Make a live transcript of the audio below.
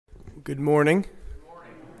Good morning.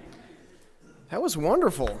 That was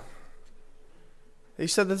wonderful. They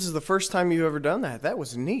said this is the first time you've ever done that. That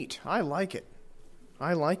was neat. I like it.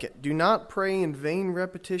 I like it. Do not pray in vain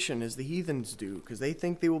repetition as the heathens do, because they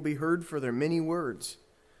think they will be heard for their many words.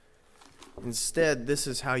 Instead, this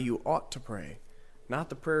is how you ought to pray, not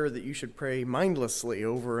the prayer that you should pray mindlessly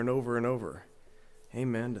over and over and over.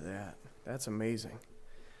 Amen to that. That's amazing.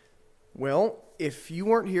 Well, if you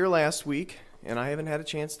weren't here last week, and I haven't had a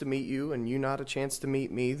chance to meet you, and you not a chance to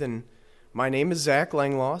meet me, then my name is Zack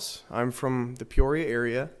Langloss. I'm from the Peoria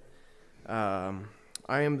area. I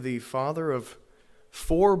am the father of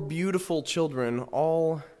 4 beautiful children,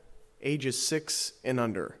 all ages 6 and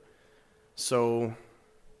under. So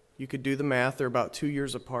you could do the math. They're about 2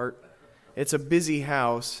 years apart. It's a busy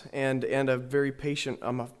house, and a very patient.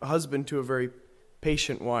 I'm a husband to a very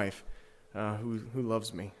patient wife who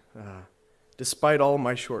loves me despite all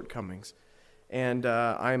my shortcomings. And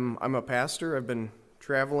I'm a pastor. I've been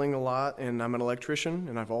traveling a lot, and I'm an electrician,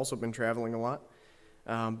 and I've also been traveling a lot.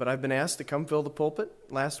 But I've been asked to come fill the pulpit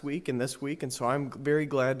last week and this week, and so I'm very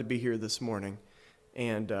glad to be here this morning.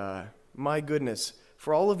 And my goodness,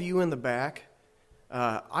 for all of you in the back,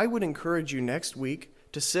 I would encourage you next week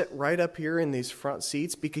to sit right up here in these front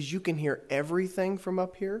seats, because you can hear everything from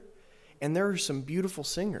up here, and there are some beautiful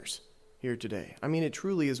singers here today. I mean, it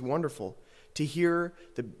truly is wonderful to hear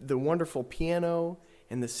the wonderful piano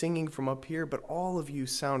and the singing from up here, but all of you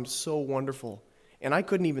sound so wonderful. And I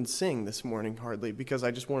couldn't even sing this morning hardly, because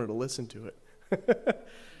I just wanted to listen to it.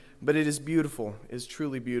 But it is beautiful. It is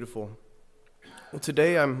truly beautiful. Well,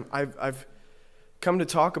 today I've come to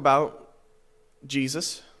talk about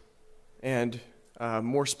Jesus, and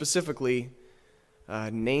more specifically,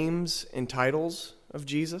 names and titles of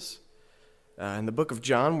Jesus. In the book of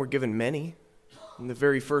John, we're given many. In the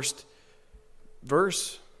very first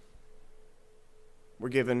verse, we're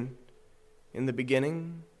given, in the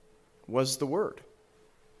beginning was the Word.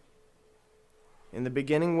 In the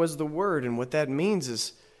beginning was the Word, and what that means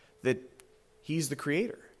is that He's the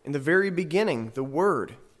Creator. In the very beginning, the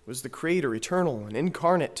Word was the Creator, eternal and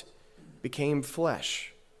incarnate, became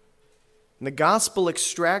flesh. And the gospel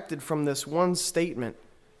extracted from this one statement,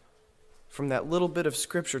 from that little bit of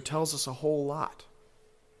Scripture, tells us a whole lot.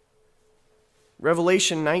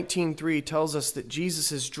 Revelation 19:3 tells us that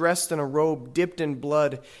Jesus is dressed in a robe dipped in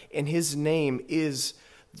blood, and His name is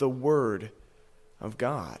the Word of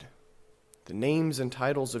God. The names and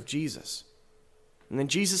titles of Jesus. And then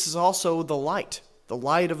Jesus is also the light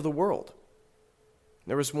of the world.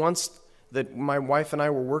 There was once that my wife and I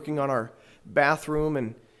were working on our bathroom,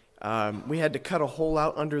 and we had to cut a hole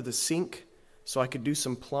out under the sink so I could do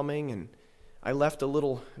some plumbing, and I left a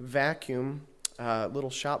little vacuum, little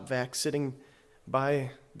shop vac sitting by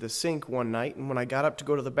the sink one night, and when I got up to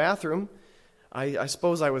go to the bathroom, I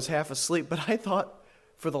suppose I was half asleep, but I thought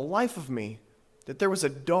for the life of me that there was a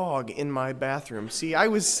dog in my bathroom. See, I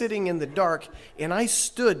was sitting in the dark, and I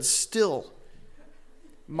stood still.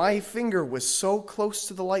 My finger was so close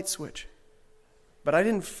to the light switch, but I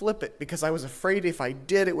didn't flip it because I was afraid if I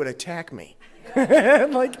did, it would attack me.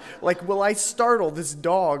 like, will I startle this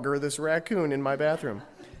dog or this raccoon in my bathroom?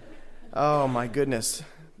 Oh, my goodness.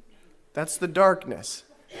 That's the darkness.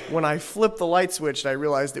 When I flipped the light switch, I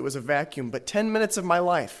realized it was a vacuum. But 10 minutes of my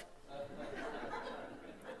life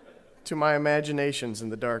to my imaginations in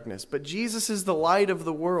the darkness. But Jesus is the light of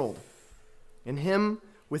the world. And Him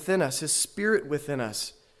within us, His Spirit within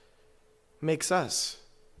us, makes us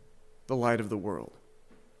the light of the world.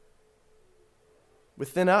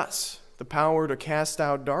 Within us, the power to cast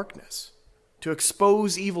out darkness, to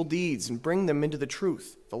expose evil deeds and bring them into the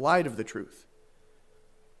truth, the light of the truth.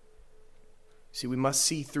 See, we must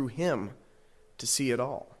see through Him to see it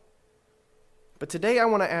all. But today I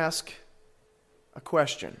want to ask a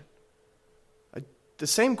question. The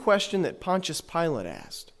same question that Pontius Pilate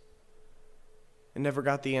asked and never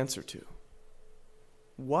got the answer to.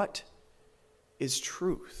 What is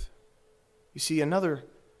truth? You see, another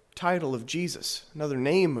title of Jesus, another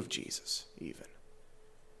name of Jesus even,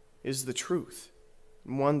 is the truth.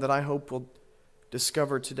 And one that I hope we'll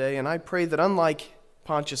discover today. And I pray that unlike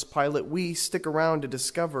Pontius Pilate, we stick around to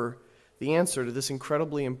discover the answer to this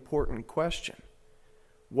incredibly important question.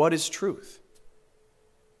 What is truth?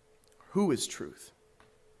 Who is truth?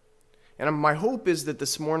 And my hope is that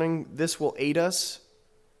this morning this will aid us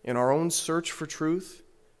in our own search for truth.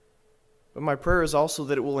 But my prayer is also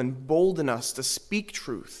that it will embolden us to speak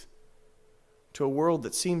truth to a world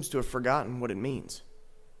that seems to have forgotten what it means.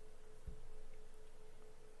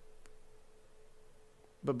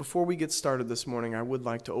 But before we get started this morning, I would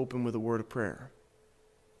like to open with a word of prayer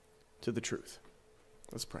to the truth.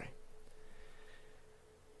 Let's pray.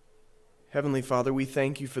 Heavenly Father, we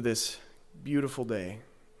thank you for this beautiful day.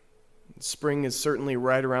 Spring is certainly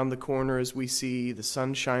right around the corner as we see the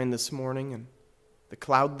sunshine this morning and the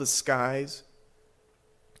cloudless skies.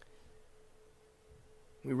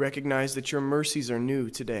 We recognize that your mercies are new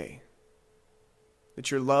today, that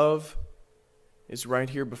your love is right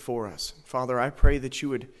here before us. Father, I pray that you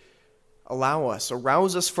would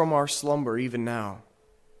arouse us from our slumber even now,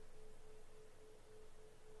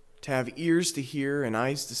 to have ears to hear and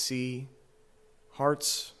eyes to see,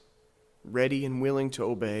 hearts ready and willing to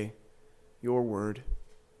obey your word.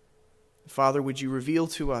 Father, would you reveal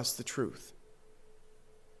to us the truth?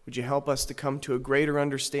 Would you help us to come to a greater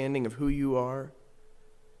understanding of who you are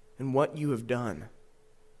and what you have done,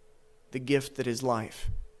 the gift that is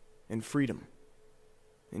life and freedom.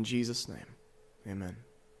 In Jesus' name, amen.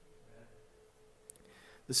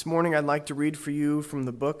 This morning I'd like to read for you from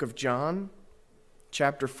the book of John,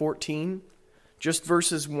 chapter 14, just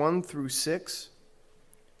verses 1 through 6.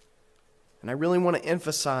 And I really want to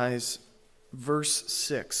emphasize verse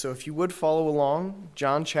 6. So if you would follow along,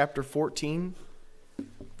 John chapter 14,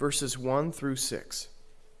 verses 1 through 6.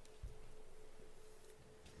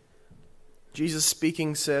 Jesus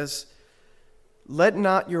speaking says, "Let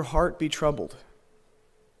not your heart be troubled.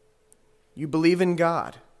 You believe in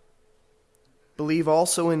God. Believe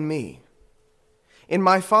also in me. In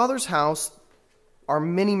my Father's house are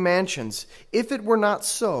many mansions. If it were not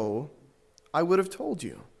so, I would have told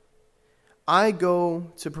you. I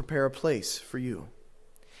go to prepare a place for you.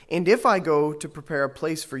 And if I go to prepare a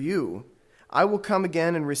place for you, I will come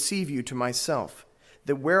again and receive you to myself,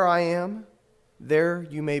 that where I am, there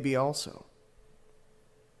you may be also.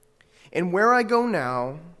 And where I go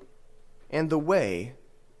now, and the way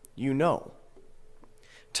you know."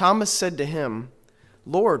 Thomas said to him,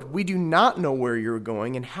 "Lord, we do not know where you're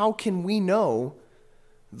going, and how can we know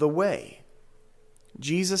the way?"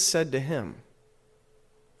 Jesus said to him,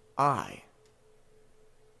 "I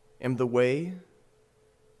am the way,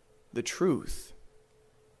 the truth,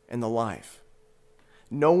 and the life.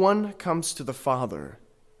 No one comes to the Father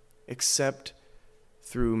except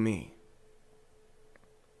through me."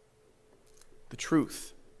 The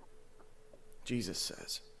truth, Jesus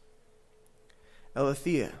says.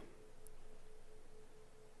 Aletheia,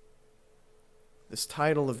 this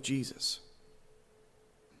title of Jesus,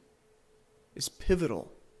 is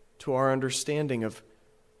pivotal to our understanding of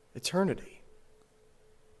eternity.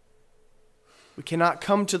 We cannot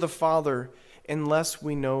come to the Father unless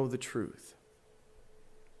we know the truth.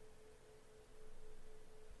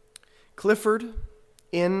 Clifford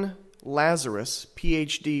N. Lazarus,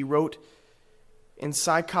 Ph.D., wrote in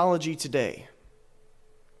Psychology Today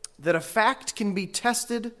that a fact can be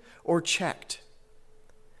tested or checked.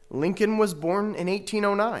 Lincoln was born in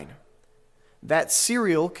 1809. That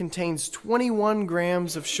cereal contains 21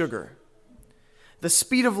 grams of sugar. The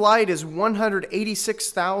speed of light is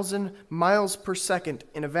 186,000 miles per second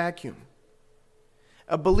in a vacuum.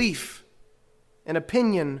 A belief, an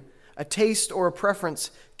opinion, a taste, or a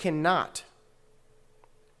preference cannot.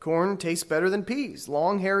 Corn tastes better than peas.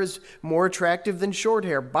 Long hair is more attractive than short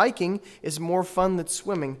hair. Biking is more fun than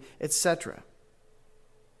swimming, etc.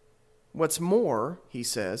 What's more, he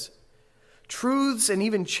says, truths and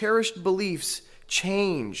even cherished beliefs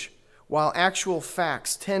change while actual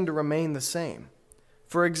facts tend to remain the same.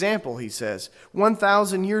 For example, he says,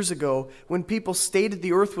 1,000 years ago, when people stated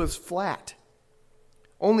the earth was flat,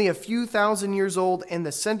 only a few thousand years old and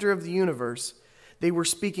the center of the universe, they were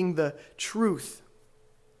speaking the truth.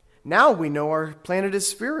 Now we know our planet is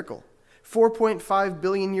spherical, 4.5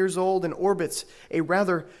 billion years old, and orbits a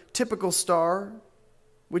rather typical star,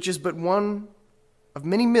 which is but one of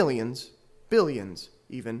many millions, billions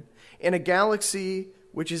even, in a galaxy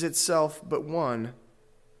which is itself but one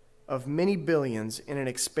of many billions in an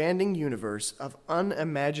expanding universe of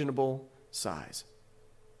unimaginable size.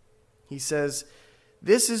 He says,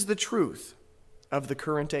 this is the truth of the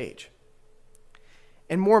current age.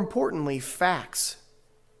 And more importantly, facts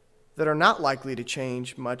that are not likely to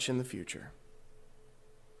change much in the future.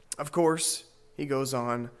 Of course, he goes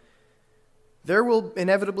on, there will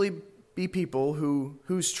inevitably be people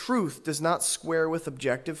whose truth does not square with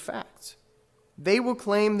objective facts. They will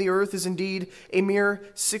claim the earth is indeed a mere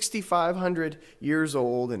 6,500 years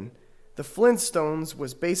old and the Flintstones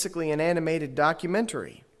was basically an animated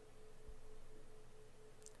documentary.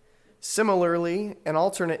 Similarly, an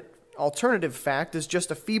alternative fact is just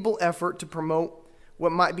a feeble effort to promote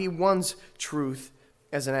what might be one's truth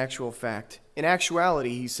as an actual fact. In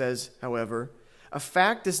actuality, he says, however, a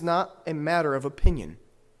fact is not a matter of opinion.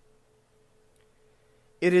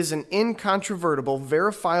 It is an incontrovertible,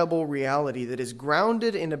 verifiable reality that is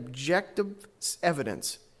grounded in objective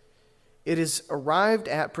evidence It is arrived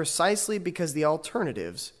at precisely because the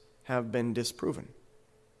alternatives have been disproven.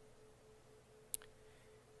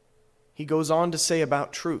 He goes on to say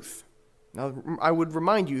about truth. Now, I would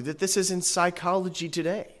remind you that this is in Psychology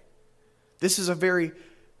Today. This is a very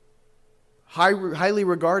highly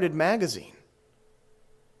regarded magazine.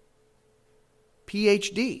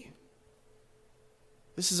 PhD.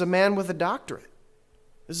 This is a man with a doctorate.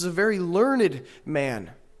 This is a very learned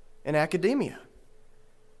man in academia.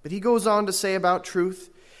 But he goes on to say about truth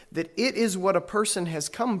that it is what a person has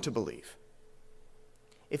come to believe.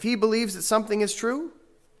 If he believes that something is true,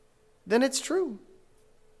 then it's true.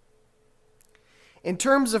 In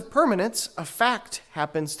terms of permanence, a fact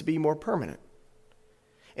happens to be more permanent.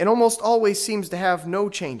 It almost always seems to have no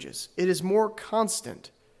changes. It is more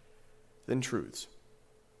constant than truths.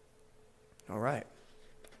 All right.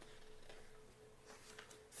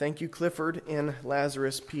 Thank you, Clifford N.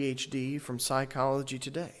 Lazarus, PhD, from Psychology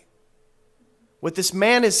Today. What this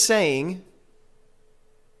man is saying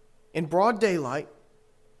in broad daylight,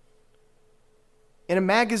 in a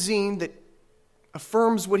magazine that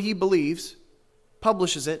affirms what he believes,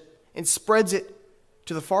 publishes it, and spreads it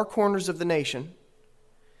to the far corners of the nation,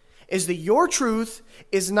 is that your truth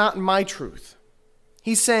is not my truth.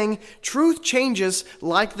 He's saying truth changes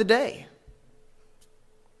like the day.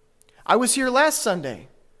 I was here last Sunday.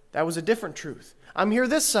 That was a different truth. I'm here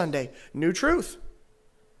this Sunday. New truth.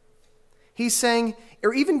 He's saying,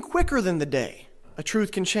 or even quicker than the day, a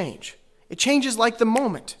truth can change. It changes like the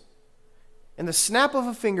moment. In the snap of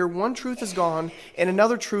a finger, one truth is gone and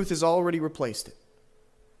another truth has already replaced it.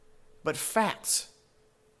 But facts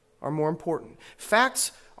are more important.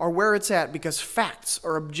 Facts are where it's at because facts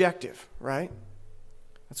are objective, right?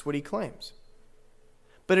 That's what he claims.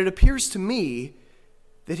 But it appears to me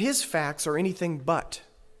that his facts are anything but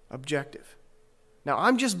objective. Now,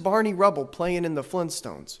 I'm just Barney Rubble playing in the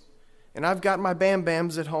Flintstones. And I've got my Bam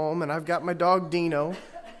Bams at home, and I've got my dog Dino.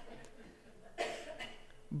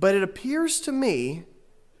 But it appears to me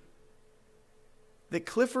that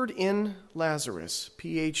Clifford N. Lazarus,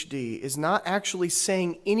 PhD, is not actually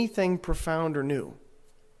saying anything profound or new.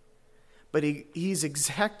 But he's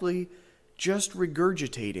exactly just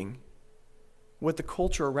regurgitating what the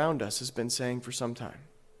culture around us has been saying for some time.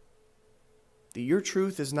 That your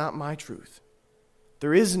truth is not my truth.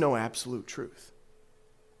 There is no absolute truth.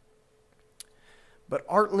 But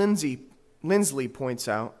Art Lindsley points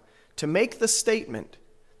out, to make the statement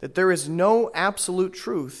that there is no absolute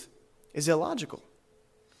truth is illogical.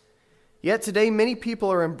 Yet today many people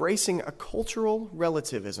are embracing a cultural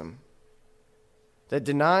relativism that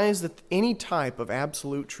denies that any type of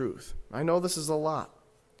absolute truth. I know this is a lot.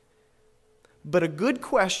 But a good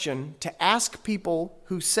question to ask people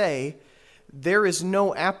who say there is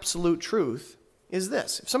no absolute truth is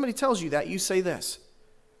this. If somebody tells you that, you say this.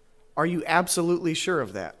 Are you absolutely sure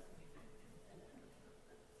of that?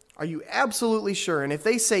 Are you absolutely sure? And if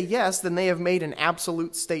they say yes, then they have made an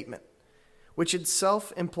absolute statement, which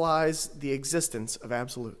itself implies the existence of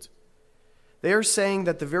absolutes. They are saying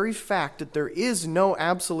that the very fact that there is no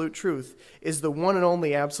absolute truth is the one and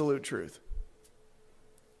only absolute truth.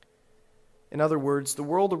 In other words, the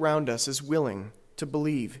world around us is willing to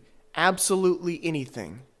believe absolutely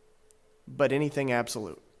anything, but anything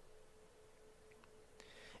absolute.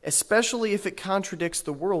 Especially if it contradicts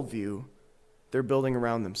the worldview they're building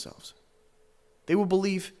around themselves. They will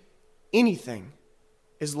believe anything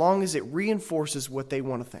as long as it reinforces what they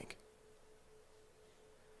want to think.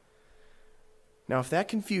 Now, if that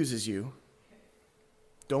confuses you,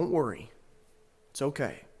 don't worry. It's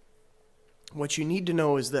okay. What you need to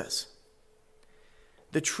know is this.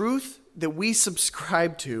 The truth that we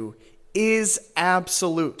subscribe to is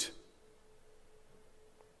absolute.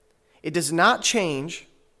 It does not change,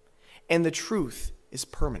 and the truth is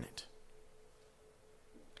permanent.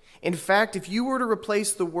 In fact, if you were to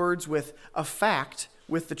replace the words with a fact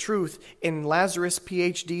with the truth in Lazarus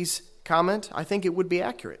PhD's comment, I think it would be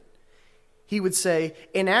accurate. He would say,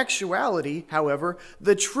 in actuality, however,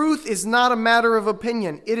 the truth is not a matter of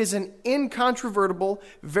opinion. It is an incontrovertible,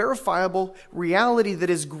 verifiable reality that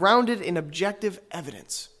is grounded in objective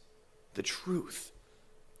evidence. The truth.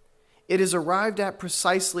 It is arrived at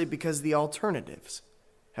precisely because the alternatives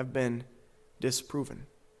have been disproven.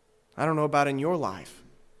 I don't know about in your life,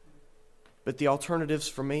 but the alternatives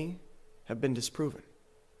for me have been disproven.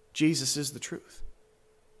 Jesus is the truth,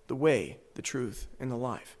 the way, the truth, and the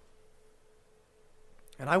life.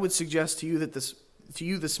 And I would suggest to you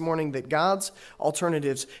this morning that God's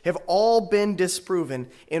alternatives have all been disproven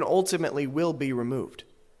and ultimately will be removed,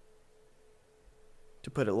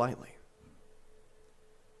 to put it lightly.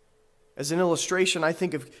 As an illustration, I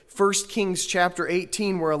think of 1 Kings chapter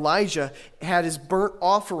 18, where Elijah had his burnt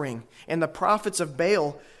offering, and the prophets of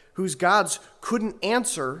Baal, whose gods couldn't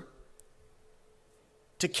answer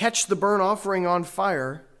to catch the burnt offering on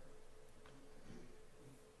fire,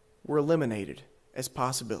 were eliminated as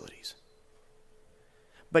possibilities.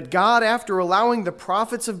 But God, after allowing the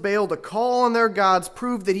prophets of Baal to call on their gods,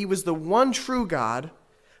 proved that he was the one true God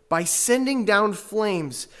by sending down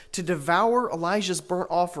flames to devour Elijah's burnt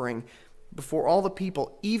offering before all the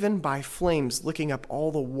people, even by flames licking up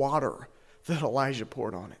all the water that Elijah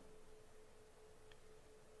poured on it.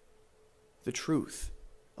 The truth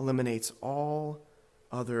eliminates all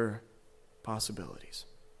other possibilities.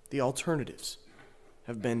 The alternatives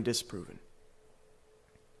have been disproven.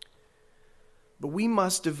 But we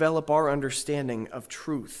must develop our understanding of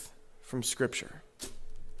truth from Scripture,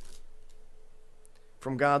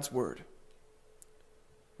 from God's Word.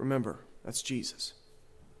 Remember, that's Jesus,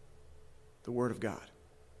 the Word of God.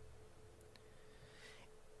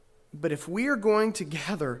 But if we are going to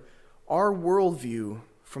gather our worldview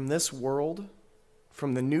from this world,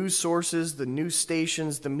 from the news sources, the news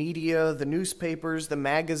stations, the media, the newspapers, the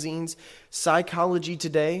magazines, Psychology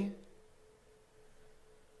Today,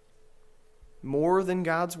 more than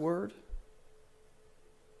God's Word,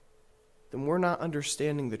 then we're not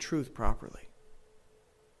understanding the truth properly.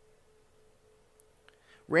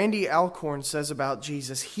 Randy Alcorn says about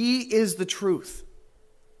Jesus, he is the truth,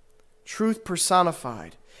 truth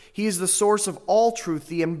personified. He is the source of all truth,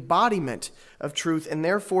 the embodiment of truth, and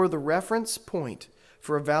therefore the reference point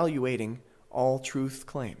for evaluating all truth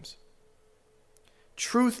claims.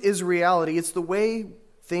 Truth is reality. It's the way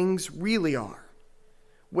things really are.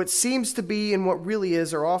 What seems to be and what really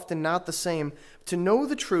is are often not the same. To know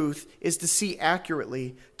the truth is to see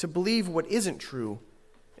accurately. To believe what isn't true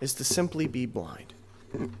is to simply be blind.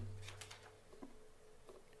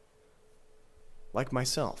 Like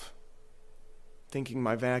myself, thinking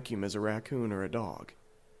my vacuum is a raccoon or a dog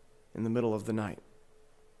in the middle of the night.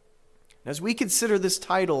 As we consider this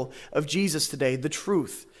title of Jesus today, the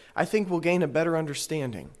truth, I think we'll gain a better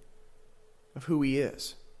understanding of who he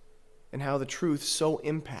is and how the truth so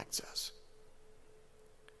impacts us.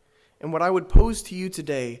 And what I would pose to you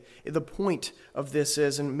today, the point of this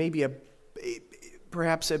is, and maybe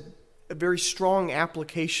perhaps a very strong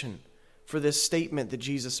application for this statement that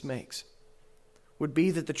Jesus makes, would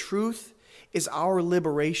be that the truth is our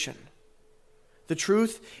liberation. The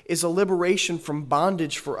truth is a liberation from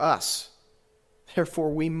bondage for us.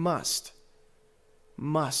 Therefore, we must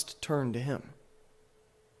turn to him.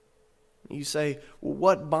 You say, well,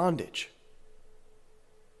 what bondage?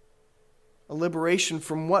 A liberation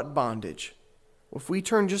from what bondage? Well, if we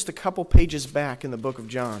turn just a couple pages back in the book of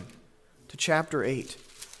John to chapter 8,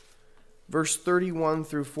 verse 31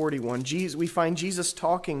 through 41, we find Jesus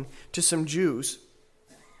talking to some Jews.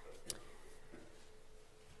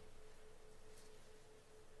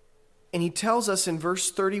 And he tells us in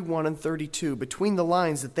verse 31 and 32, between the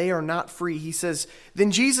lines, that they are not free. He says,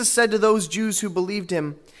 "Then Jesus said to those Jews who believed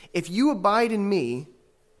him, 'If you abide in me,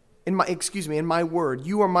 in my word,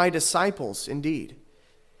 you are my disciples indeed.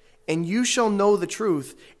 And you shall know the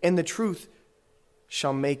truth, and the truth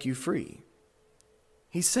shall make you free.'"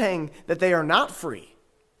 He's saying that they are not free,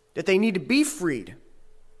 that they need to be freed.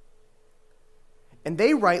 And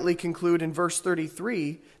they rightly conclude in verse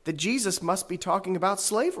 33 that Jesus must be talking about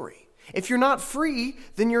slavery. If you're not free,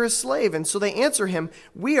 then you're a slave. And so they answer him,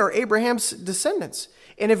 "We are Abraham's descendants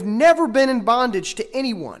and have never been in bondage to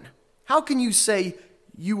anyone. How can you say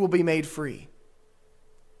you will be made free?"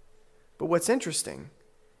 But what's interesting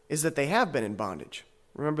is that they have been in bondage.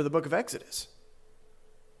 Remember the book of Exodus.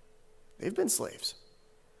 They've been slaves.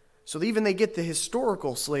 So even they get the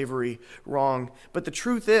historical slavery wrong. But the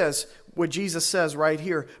truth is, what Jesus says right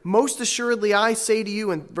here, "Most assuredly I say to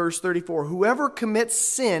you," in verse 34, "whoever commits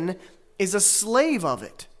sin is a slave of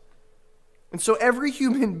it." And so every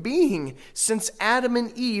human being since Adam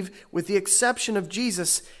and Eve, with the exception of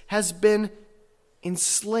Jesus, has been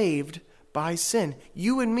enslaved by sin.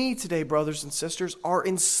 You and me today, brothers and sisters, are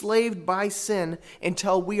enslaved by sin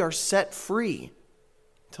until we are set free,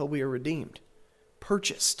 until we are redeemed,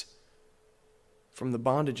 purchased from the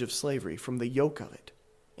bondage of slavery, from the yoke of it,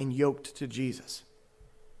 and yoked to Jesus.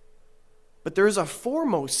 But there is a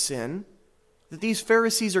foremost sin that these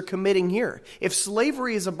Pharisees are committing here. If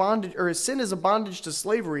slavery is a bondage, or sin is a bondage to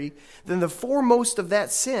slavery, then the foremost of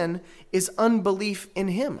that sin is unbelief in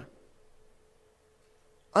him.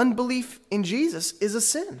 Unbelief in Jesus is a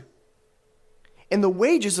sin. And the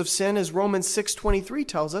wages of sin, as Romans 6:23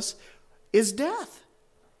 tells us, is death.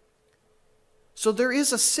 So there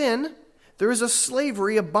is a sin There is a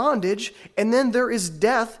slavery, a bondage, and then there is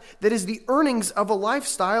death that is the earnings of a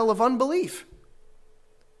lifestyle of unbelief.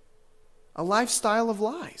 A lifestyle of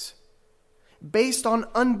lies. Based on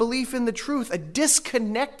unbelief in the truth, a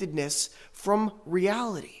disconnectedness from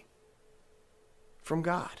reality, from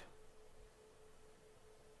God.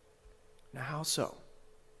 Now, how so?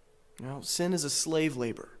 Now, sin is a slave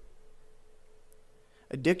labor.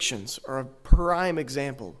 Addictions are a prime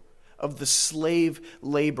example of the slave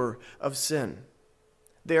labor of sin.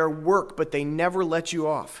 They are work, but they never let you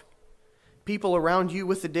off. People around you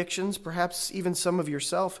with addictions, perhaps even some of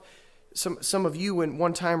yourself, some of you in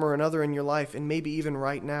one time or another in your life, and maybe even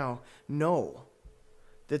right now, know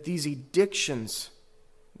that these addictions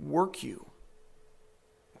work you.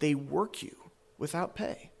 They work you without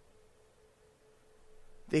pay.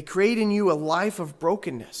 They create in you a life of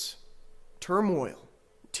brokenness, turmoil,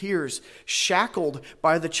 tears, shackled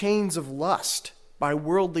by the chains of lust, by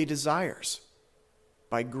worldly desires,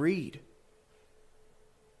 by greed,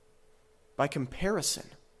 by comparison,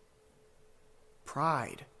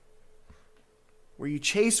 pride, where you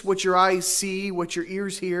chase what your eyes see, what your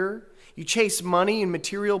ears hear. You chase money and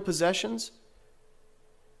material possessions.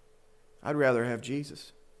 I'd rather have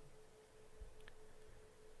Jesus.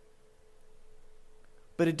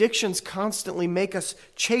 But addictions constantly make us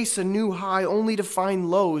chase a new high only to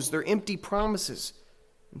find lows. They're empty promises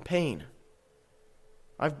and pain.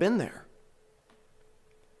 I've been there.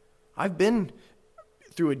 I've been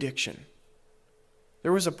through addiction.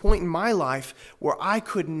 There was a point in my life where I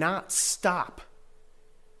could not stop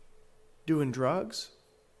doing drugs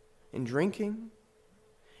and drinking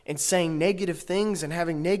and saying negative things and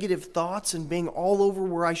having negative thoughts and being all over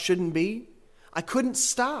where I shouldn't be. I couldn't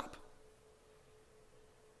stop.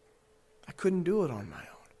 I couldn't do it on my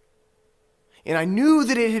own. And I knew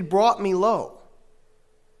that it had brought me low.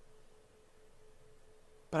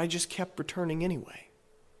 But I just kept returning anyway.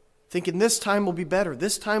 Thinking this time will be better,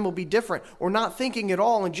 this time will be different, or not thinking at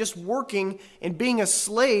all and just working and being a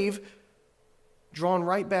slave, drawn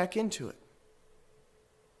right back into it.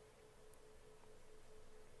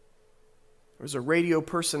 There was a radio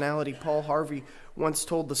personality, Paul Harvey, once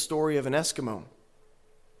told the story of an Eskimo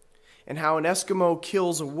and how an Eskimo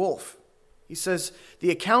kills a wolf. He says,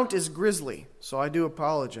 the account is grisly, so I do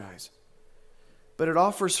apologize, but it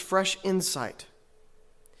offers fresh insight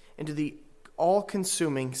into the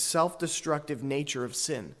all-consuming, self-destructive nature of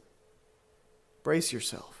sin. Brace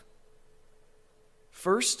yourself.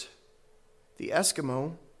 First, the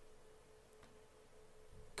Eskimo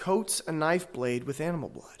coats a knife blade with animal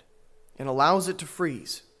blood and allows it to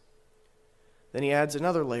freeze. Then he adds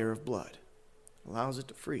another layer of blood, allows it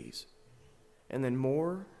to freeze, and then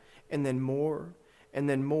more, and then more, and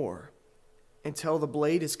then more, until the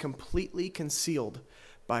blade is completely concealed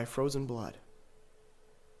by frozen blood.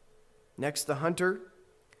 Next, the hunter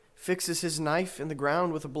fixes his knife in the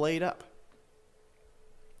ground with a blade up.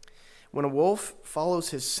 When a wolf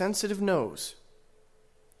follows his sensitive nose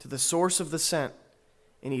to the source of the scent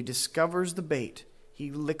and he discovers the bait,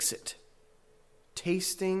 he licks it,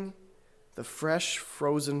 tasting the fresh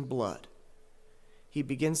frozen blood. He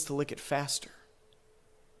begins to lick it faster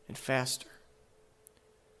and faster,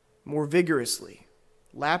 more vigorously,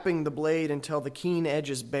 lapping the blade until the keen edge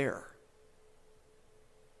is bare.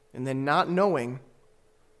 And then, not knowing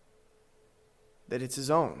that it's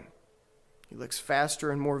his own, he licks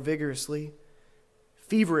faster and more vigorously,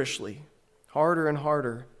 feverishly, harder and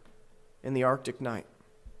harder in the Arctic night.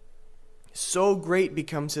 So great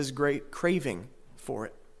becomes his great craving for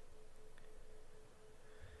it.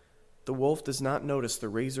 The wolf does not notice the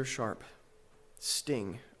razor-sharp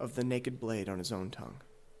sting of the naked blade on his own tongue.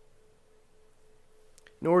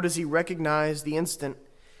 Nor does he recognize the instant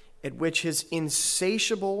at which his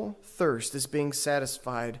insatiable thirst is being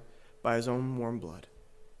satisfied by his own warm blood.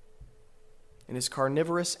 And his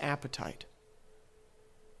carnivorous appetite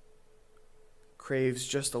craves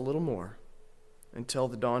just a little more until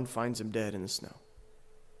the dawn finds him dead in the snow.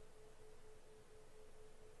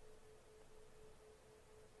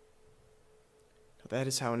 Now, that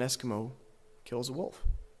is how an Eskimo kills a wolf.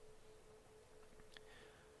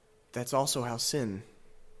 That's also how sin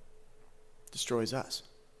destroys us.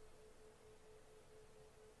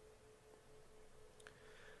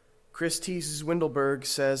 Chris T. Zwindelberg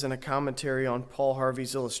says in a commentary on Paul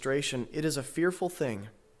Harvey's illustration, it is a fearful thing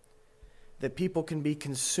that people can be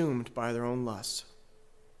consumed by their own lusts.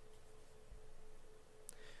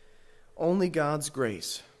 Only God's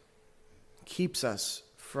grace keeps us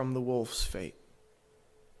from the wolf's fate.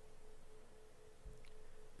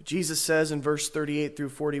 Jesus says in verse 38 through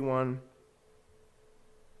 41,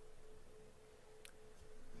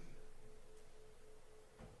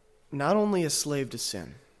 not only a slave to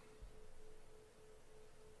sin,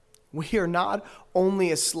 we are not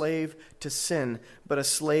only a slave to sin, but a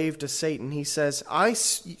slave to Satan. He says, I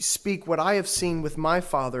speak what I have seen with my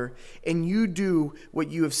father, and you do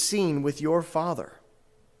what you have seen with your father.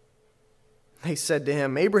 They said to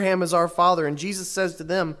him, Abraham is our father. And Jesus says to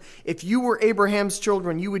them, if you were Abraham's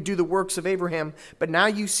children, you would do the works of Abraham. But now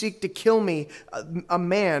you seek to kill me, a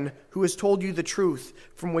man who has told you the truth,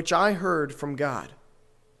 from which I heard from God.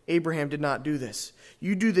 Abraham did not do this.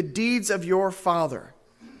 You do the deeds of your father.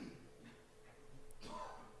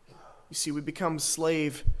 You see, we become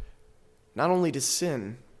slave not only to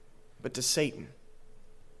sin, but to Satan.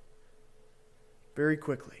 Very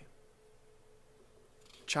quickly.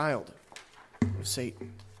 Child of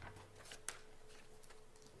Satan.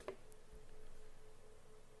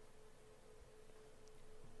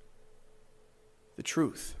 The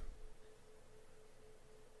truth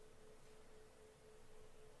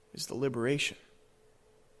is the liberation.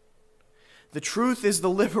 The truth is the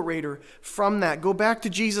liberator from that. Go back to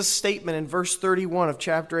Jesus' statement in verse 31 of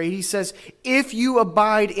chapter 8. He says, if you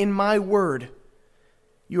abide in my word,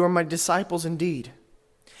 you are my disciples indeed.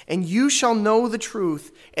 And you shall know the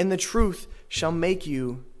truth, and the truth shall make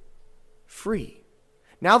you free.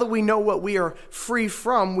 Now that we know what we are free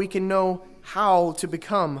from, we can know how to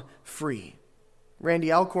become free.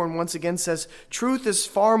 Randy Alcorn once again says, truth is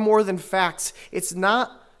far more than facts. It's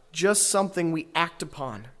not just something we act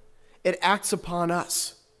upon. It acts upon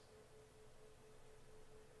us.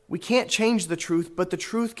 We can't change the truth, but the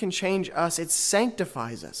truth can change us. It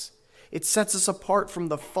sanctifies us. It sets us apart from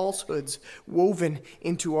the falsehoods woven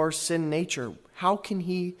into our sin nature. How can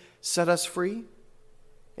he set us free?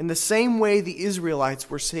 In the same way the Israelites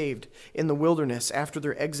were saved in the wilderness after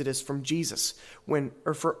their exodus from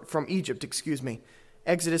from Egypt.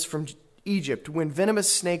 Exodus from Egypt, when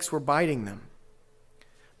venomous snakes were biting them.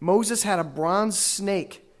 Moses had a bronze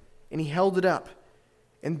snake, and he held it up,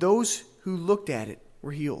 and those who looked at it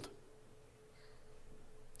were healed.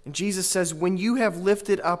 And Jesus says, when you have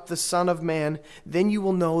lifted up the Son of Man, then you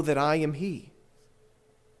will know that I am he.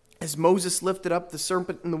 As Moses lifted up the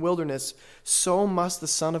serpent in the wilderness, so must the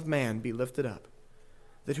Son of Man be lifted up,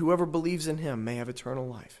 that whoever believes in him may have eternal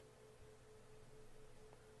life.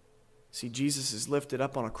 See, Jesus is lifted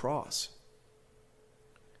up on a cross.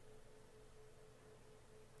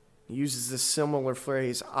 He uses this similar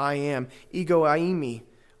phrase, I am, ego eimi,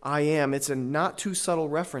 I am. It's a not too subtle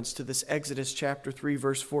reference to this Exodus chapter 3,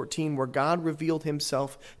 verse 14, where God revealed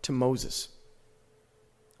himself to Moses.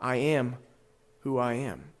 I am who I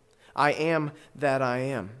am. I am that I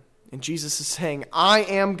am. And Jesus is saying, I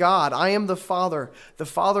am God. I am the Father. The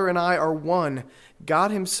Father and I are one.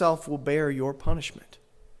 God himself will bear your punishment.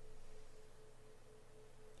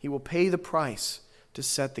 He will pay the price to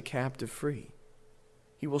set the captive free.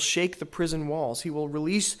 He will shake the prison walls. He will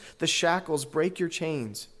release the shackles, break your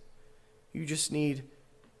chains. You just need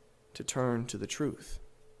to turn to the truth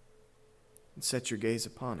and set your gaze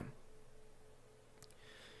upon him.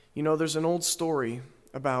 You know, there's an old story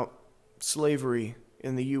about slavery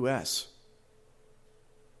in the U.S.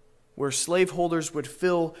 where slaveholders would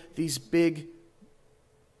fill these big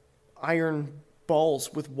iron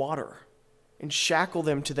balls with water and shackle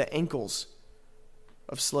them to the ankles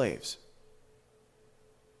of slaves.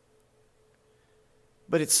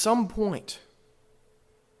 But at some point,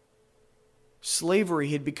 slavery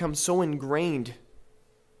had become so ingrained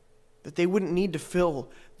that they wouldn't need to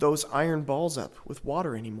fill those iron balls up with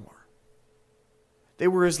water anymore. They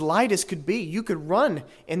were as light as could be. You could run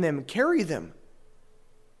in them, carry them.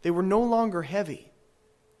 They were no longer heavy.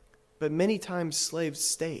 But many times slaves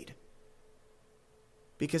stayed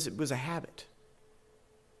because it was a habit.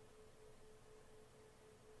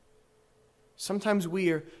 Sometimes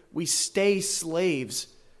we stay slaves,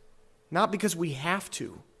 not because we have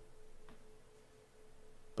to,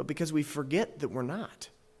 but because we forget that we're not.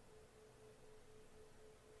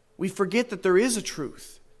 We forget that there is a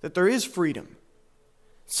truth, that there is freedom.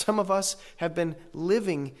 Some of us have been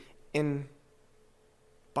living in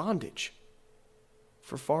bondage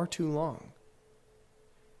for far too long.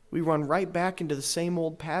 We run right back into the same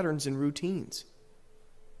old patterns and routines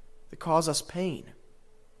that cause us pain,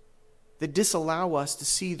 that disallow us to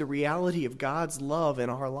see the reality of God's love in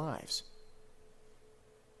our lives.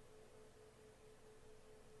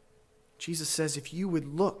 Jesus says, if you would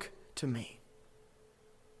look to me,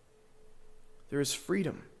 there is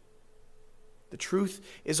freedom. The truth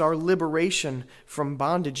is our liberation from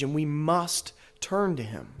bondage, and we must turn to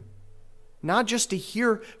him. Not just to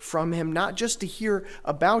hear from him, not just to hear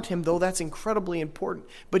about him, though that's incredibly important,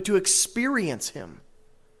 but to experience him.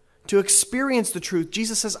 To experience the truth.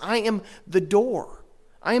 Jesus says, I am the door.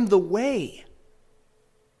 I am the way.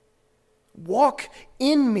 Walk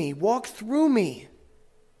in me. Walk through me.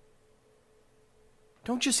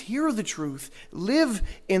 Don't just hear the truth. Live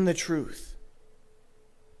in the truth.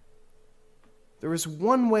 There is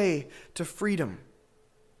one way to freedom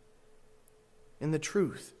in the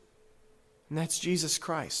truth, and that's Jesus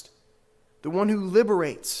Christ, the one who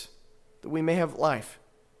liberates, that we may have life,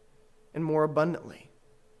 and more abundantly,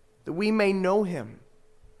 that we may know him.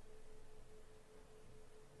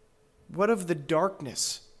 What of the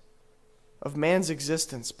darkness of man's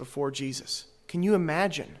existence before Jesus? Can you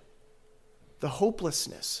imagine the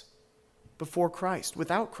hopelessness before Christ,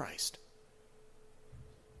 without Christ?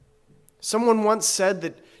 Someone once said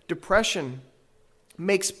that depression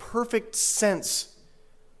makes perfect sense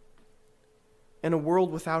in a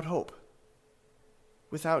world without hope,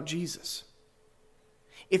 without Jesus.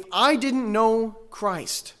 If I didn't know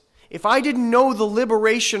Christ, if I didn't know the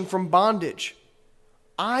liberation from bondage,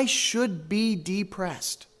 I should be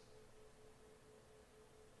depressed.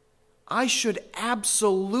 I should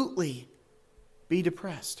absolutely be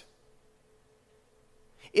depressed.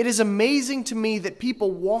 It is amazing to me that people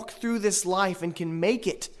walk through this life and can make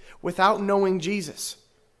it without knowing Jesus.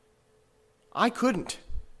 I couldn't.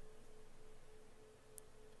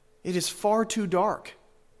 It is far too dark.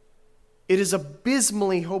 It is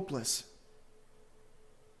abysmally hopeless.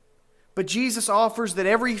 But Jesus offers that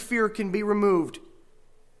every fear can be removed,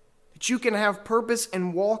 that you can have purpose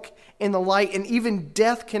and walk in the light, and even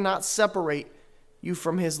death cannot separate you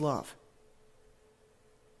from his love.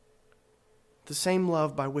 The same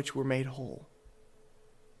love by which we're made whole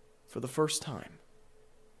for the first time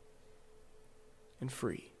and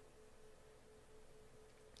free.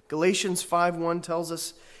 Galatians 5:1 tells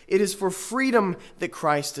us, it is for freedom that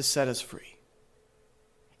Christ has set us free.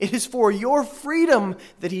 It is for your freedom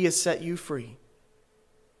that he has set you free.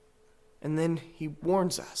 And then he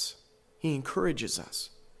warns us, he encourages us.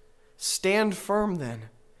 Stand firm then,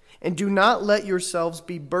 and do not let yourselves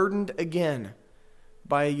be burdened again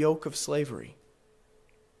by a yoke of slavery.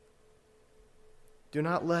 Do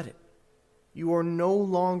not let it. You are no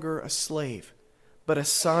longer a slave, but a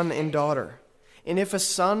son and daughter. And if a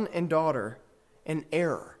son and daughter, an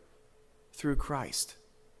heir through Christ.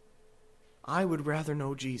 I would rather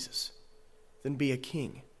know Jesus than be a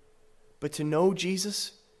king. But to know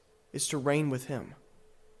Jesus is to reign with him.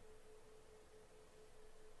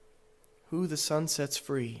 Who the Son sets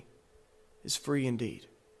free is free indeed.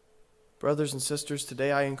 Brothers and sisters,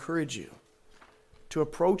 today I encourage you to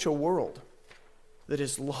approach a world that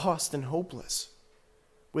is lost and hopeless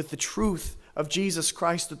with the truth of Jesus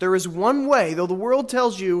Christ, that there is one way, though the world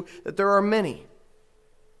tells you that there are many.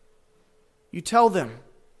 You tell them,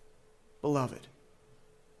 beloved,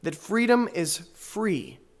 that freedom is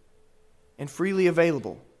free and freely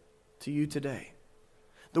available to you today.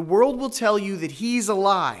 The world will tell you that he's a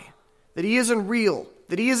lie, that he isn't real,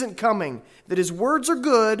 that he isn't coming, that his words are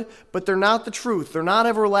good, but they're not the truth. They're not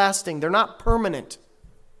everlasting. They're not permanent.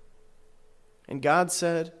 And God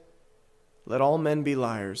said, let all men be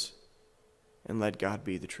liars, and let God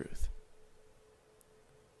be the truth.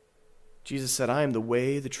 Jesus said, I am the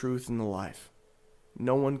way, the truth, and the life.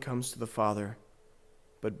 No one comes to the Father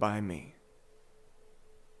but by me.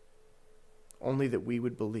 Only that we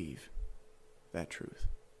would believe that truth,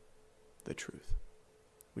 the truth.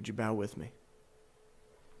 Would you bow with me?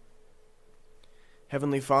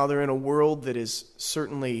 Heavenly Father, in a world that is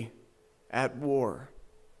certainly at war,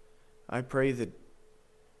 I pray that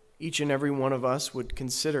each and every one of us would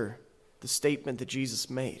consider the statement that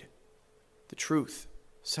Jesus made. The truth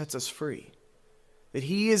sets us free. That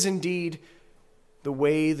he is indeed the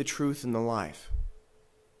way, the truth, and the life.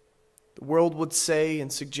 The world would say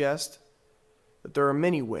and suggest that there are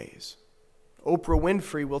many ways. Oprah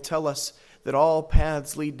Winfrey will tell us that all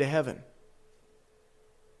paths lead to heaven.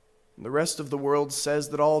 And the rest of the world says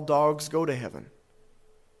that all dogs go to heaven.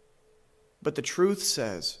 But the truth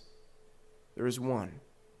says there is one,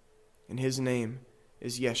 and his name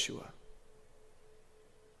is Yeshua.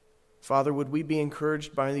 Father, would we be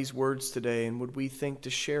encouraged by these words today, and would we think to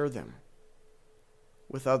share them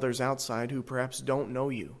with others outside who perhaps don't know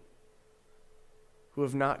you, who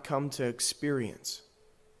have not come to experience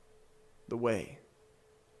the way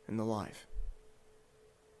and the life.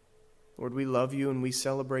 Lord, we love you and we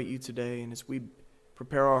celebrate you today, and as we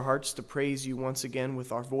prepare our hearts to praise you once again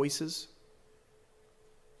with our voices,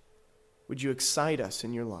 would you excite us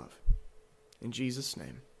in your love? In Jesus'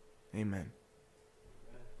 name, amen.